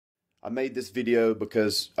I made this video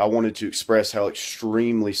because I wanted to express how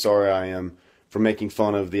extremely sorry I am for making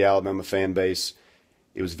fun of the Alabama fan base.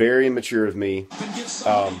 It was very immature of me.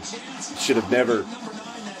 Should have never.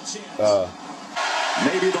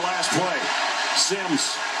 Maybe the last play.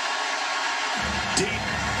 Sims. Deep.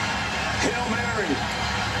 Hail Mary.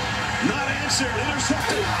 Not answered.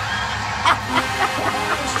 Intercepted.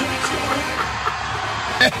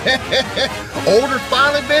 Order's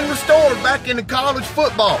finally been restored back into college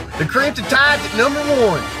football. The Crimson Tide's at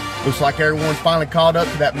 #1. Looks like everyone's finally caught up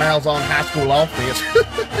to that Malzahn high school offense.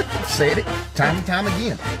 Said it time and time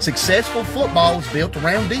again. Successful football is built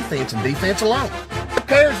around defense and defense alone. Who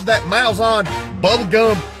cares if that Malzahn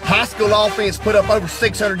bubblegum high school offense put up over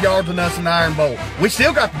 600 yards on us in the Iron Bowl? We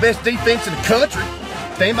still got the best defense in the country.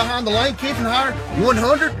 Stand behind the Lane Kiffin hire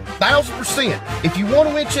 100,000%. If you want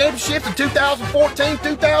to win championships in 2014,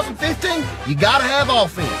 2015, you got to have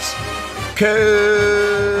offense.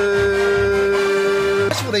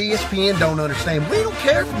 That's what ESPN don't understand. We don't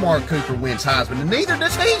care if Mark Cooper wins Heisman, and neither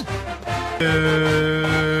does he.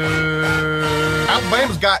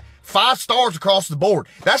 Alabama's got 5 stars across the board.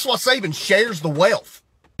 That's why Saban shares the wealth.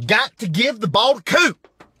 Got to give the ball to Coop.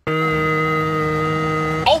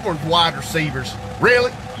 Auburn's wide receivers.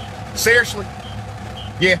 Really? Seriously?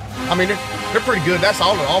 Yeah, I mean, they're pretty good. That's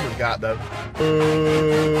all that Auburn got, though.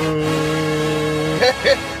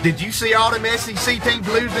 Did you see all them SEC teams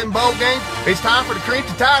lose them bowl games? It's time for the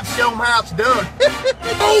Crimson Tide to show them how it's done.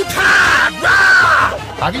 Roll Tide! Rah!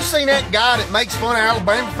 Have you seen that guy that makes fun of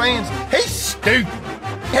Alabama fans? He's stupid.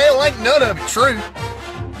 Hell, ain't none of it true.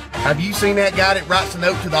 Have you seen that guy that writes a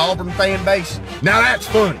note to the Auburn fan base? Now that's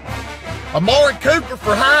funny. Amari Cooper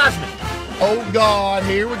for Heisman. Oh, God,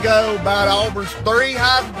 here we go about Auburn's 3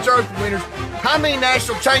 Heisman Trophy winners. How many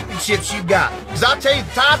national championships you got? Because I'll tell you,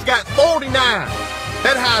 the Tide's got 49.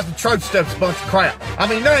 That Heisman Trophy stuff's a bunch of crap. I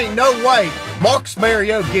mean, there ain't no way Marcus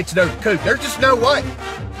Mariota gets it over Coop. There's just no way.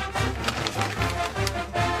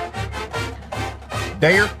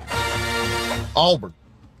 There, Auburn.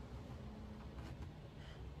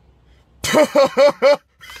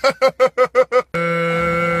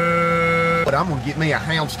 But I'm gonna get me a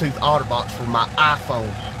houndstooth OtterBox for my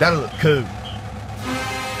iPhone. That'll look cool.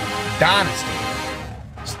 Dynasty.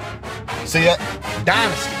 See that?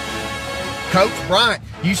 Dynasty. Coach Bryant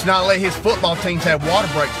used to not let his football teams have water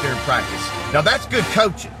breaks during practice. Now that's good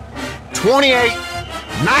coaching. 28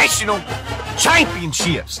 national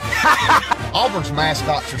championships. Auburn's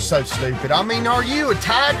mascots are so stupid. I mean, are you a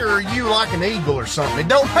tiger or are you like an eagle or something? It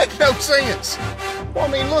don't make no sense. Well, I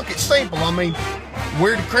mean, look, it's simple. I mean,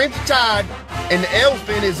 we're the Crimson Tide, and the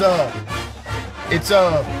elephant is it's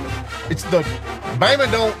the Bama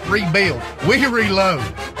don't rebuild, we reload.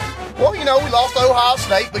 Well, you know, we lost to Ohio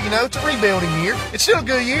State, but you know, it's a rebuilding year. It's still a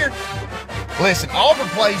good year. Listen, Auburn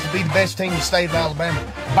plays to be the best team in the state of Alabama.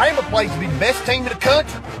 Bama plays to be the best team in the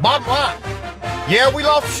country. Bottom line. Yeah, we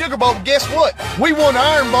lost the Sugar Bowl, but guess what? We won the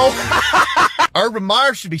Iron Bowl. Urban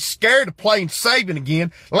Meyer should be scared of playing Saban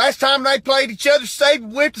again. Last time they played each other,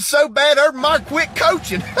 Saban whipped it so bad, Urban Meyer quit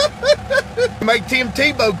coaching. Made Tim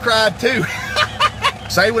Tebow cry, too.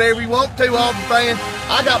 Say whatever you want to, Auburn fan.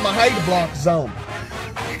 I got my hater blockers on.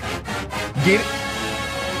 Get it?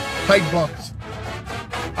 Hater blockers.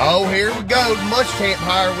 Oh, here we go. The Muschamp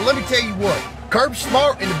hire. Well, let me tell you what. Kirby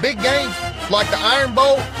Smart in the big games, like the Iron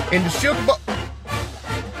Bowl and the Sugar Bowl.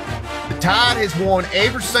 The Tide has won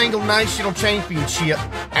every single national championship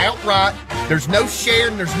outright. There's no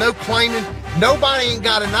sharing, there's no claiming. Nobody ain't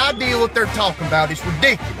got an idea what they're talking about. It's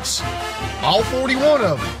ridiculous. All 41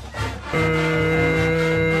 of them.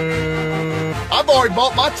 I've already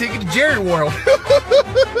bought my ticket to Jerry World.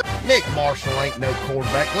 Nick Marshall ain't no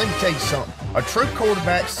quarterback. Let me tell you something. A true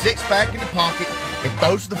quarterback sits back in the pocket and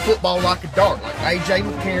throws the football like a dart, like A.J.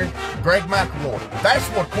 McCarron, Greg McElroy. That's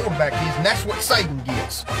what a quarterback is, and that's what Saban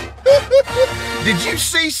gets. Did you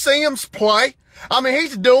see Sims play? I mean,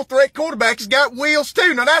 he's a dual threat quarterback. He's got wheels,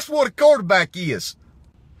 too. Now, that's what a quarterback is.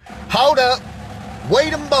 Hold up.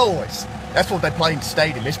 Wait 'em boys. That's what they play in the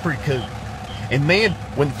stadium. It's pretty cool. And then,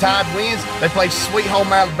 when the Tide wins, they play Sweet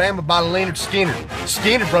Home Alabama by Leonard Skinner.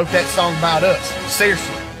 Skinner wrote that song about us.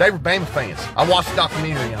 Seriously, they were Bama fans. I watched the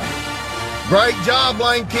documentary on it. Great job,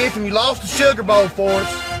 Lane Kiffin. You lost the Sugar Bowl for us.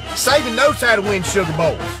 Saban knows how to win Sugar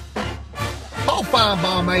Bowls. Paul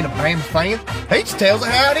Feinbaum ain't a Bama fan. He just tells it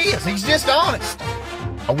how it is. He's just honest.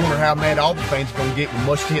 I wonder how mad Auburn fans are going to get when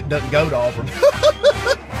Muschamp doesn't go to Auburn.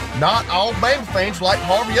 Not all Bama fans like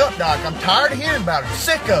Harvey Updike. I'm tired of hearing about it. I'm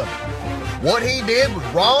sick of it. What he did was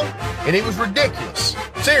wrong, and it was ridiculous.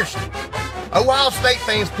 Seriously. Ohio State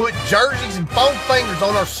fans put jerseys and foam fingers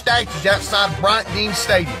on our statues outside of Bryant-Denny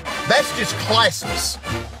Stadium. That's just classless.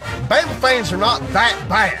 Bama fans are not that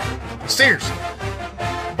bad. Seriously.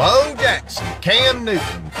 Bo Jackson, Cam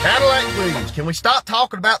Newton, Cadillac Williams. Can we stop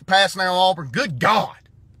talking about the past now, Auburn? Good God.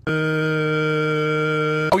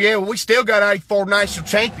 Oh, yeah, well, we still got 84 national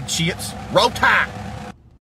championships. Roll Tide.